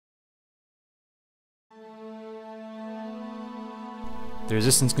The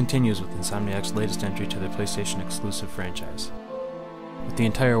resistance continues with Insomniac's latest entry to their PlayStation exclusive franchise. With the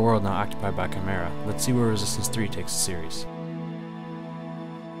entire world now occupied by Chimera, let's see where Resistance 3 takes the series.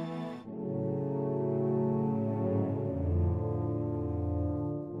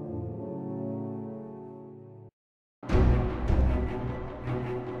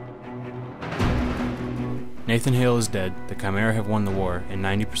 Nathan Hale is dead, the Chimera have won the war, and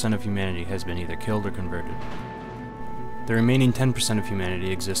 90% of humanity has been either killed or converted. The remaining 10% of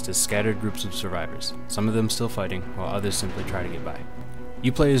humanity exist as scattered groups of survivors, some of them still fighting, while others simply try to get by.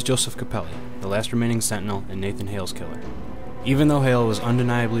 You play as Joseph Capelli, the last remaining Sentinel and Nathan Hale's killer. Even though Hale was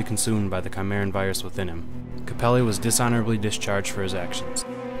undeniably consumed by the Chimeran virus within him, Capelli was dishonorably discharged for his actions.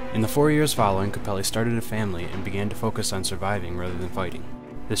 In the 4 years following, Capelli started a family and began to focus on surviving rather than fighting.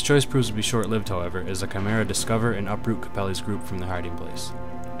 This choice proves to be short-lived, however, as the Chimera discover and uproot Capelli's group from their hiding place.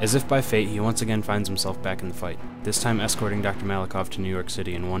 As if by fate, he once again finds himself back in the fight, this time escorting Dr. Malikov to New York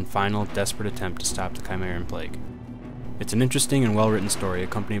City in one final, desperate attempt to stop the Chimeran plague. It's an interesting and well-written story,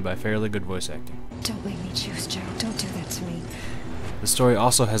 accompanied by fairly good voice acting. Don't make me choose, Joe. Don't do that to me. The story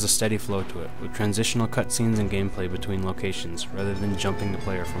also has a steady flow to it, with transitional cutscenes and gameplay between locations, rather than jumping the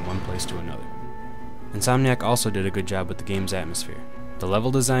player from one place to another. Insomniac also did a good job with the game's atmosphere. The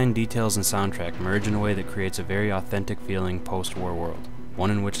level design, details, and soundtrack merge in a way that creates a very authentic feeling post-war world, one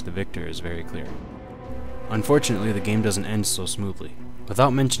in which the victor is very clear. Unfortunately, the game doesn't end so smoothly.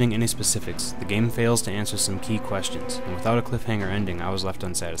 Without mentioning any specifics, the game fails to answer some key questions, and without a cliffhanger ending, I was left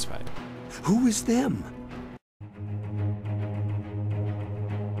unsatisfied. Who is them?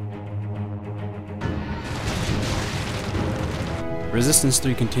 Resistance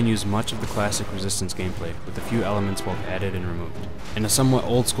 3 continues much of the classic Resistance gameplay, with a few elements both added and removed. In a somewhat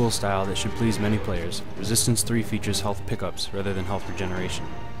old-school style that should please many players, Resistance 3 features health pickups rather than health regeneration.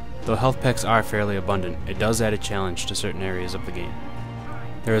 Though health packs are fairly abundant, it does add a challenge to certain areas of the game.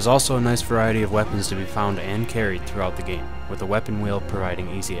 There is also a nice variety of weapons to be found and carried throughout the game, with a weapon wheel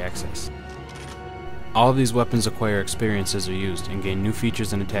providing easy access. All of these weapons acquire experience as they're used and gain new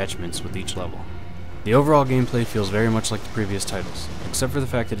features and attachments with each level. The overall gameplay feels very much like the previous titles, except for the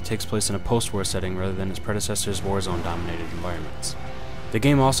fact that it takes place in a post-war setting rather than its predecessor's Warzone-dominated environments. The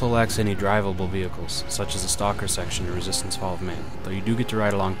game also lacks any drivable vehicles, such as the Stalker section in Resistance Fall of Man, though you do get to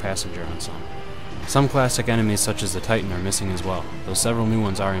ride along passenger on some. Some classic enemies such as the Titan are missing as well, though several new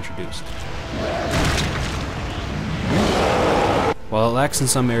ones are introduced. While it lacks in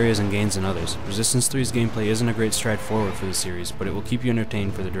some areas and gains in others, Resistance 3's gameplay isn't a great stride forward for the series, but it will keep you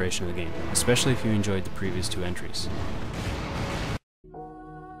entertained for the duration of the game, especially if you enjoyed the previous two entries.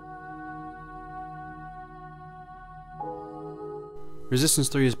 Resistance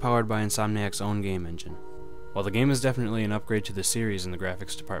 3 is powered by Insomniac's own game engine. While the game is definitely an upgrade to the series in the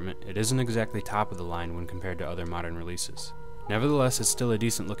graphics department, it isn't exactly top of the line when compared to other modern releases. Nevertheless, it's still a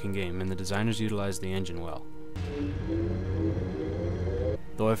decent looking game, and the designers utilize the engine well.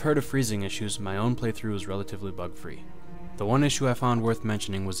 Though I've heard of freezing issues, my own playthrough was relatively bug-free. The one issue I found worth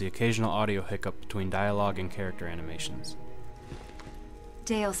mentioning was the occasional audio hiccup between dialogue and character animations.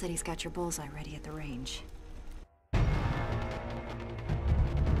 Dale said he's got your bullseye ready at the range.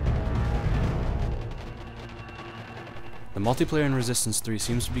 The multiplayer in Resistance 3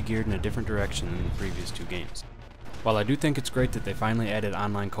 seems to be geared in a different direction than the previous two games. While I do think it's great that they finally added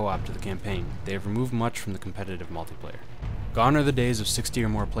online co-op to the campaign, they have removed much from the competitive multiplayer. Gone are the days of 60 or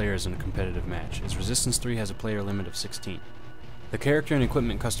more players in a competitive match, as Resistance 3 has a player limit of 16. The character and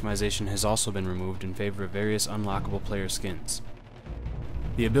equipment customization has also been removed in favor of various unlockable player skins.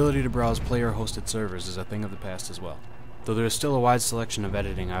 The ability to browse player-hosted servers is a thing of the past as well. Though there is still a wide selection of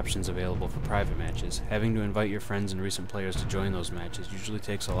editing options available for private matches, having to invite your friends and recent players to join those matches usually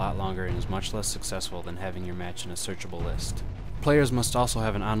takes a lot longer and is much less successful than having your match in a searchable list. Players must also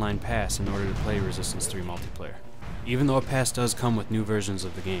have an online pass in order to play Resistance 3 multiplayer. Even though a pass does come with new versions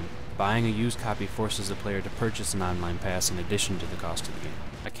of the game, buying a used copy forces the player to purchase an online pass in addition to the cost of the game.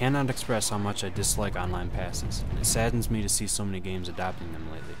 I cannot express how much I dislike online passes, and it saddens me to see so many games adopting them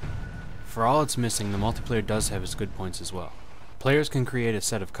lately. For all it's missing, the multiplayer does have its good points as well. Players can create a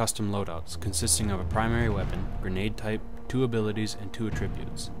set of custom loadouts consisting of a primary weapon, grenade type, 2 abilities, and 2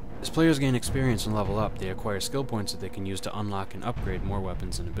 attributes. As players gain experience and level up, they acquire skill points that they can use to unlock and upgrade more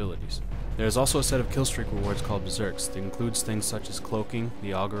weapons and abilities. There is also a set of killstreak rewards called Berserks that includes things such as cloaking,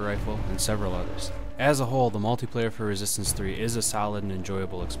 the auger rifle, and several others. As a whole, the multiplayer for Resistance 3 is a solid and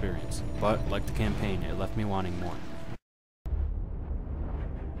enjoyable experience, but, like the campaign, it left me wanting more.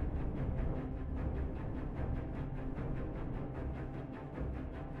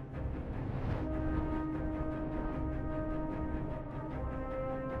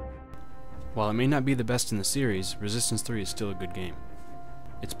 While it may not be the best in the series, Resistance 3 is still a good game.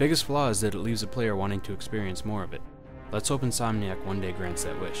 Its biggest flaw is that it leaves a player wanting to experience more of it. Let's hope Insomniac one day grants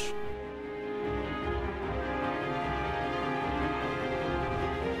that wish.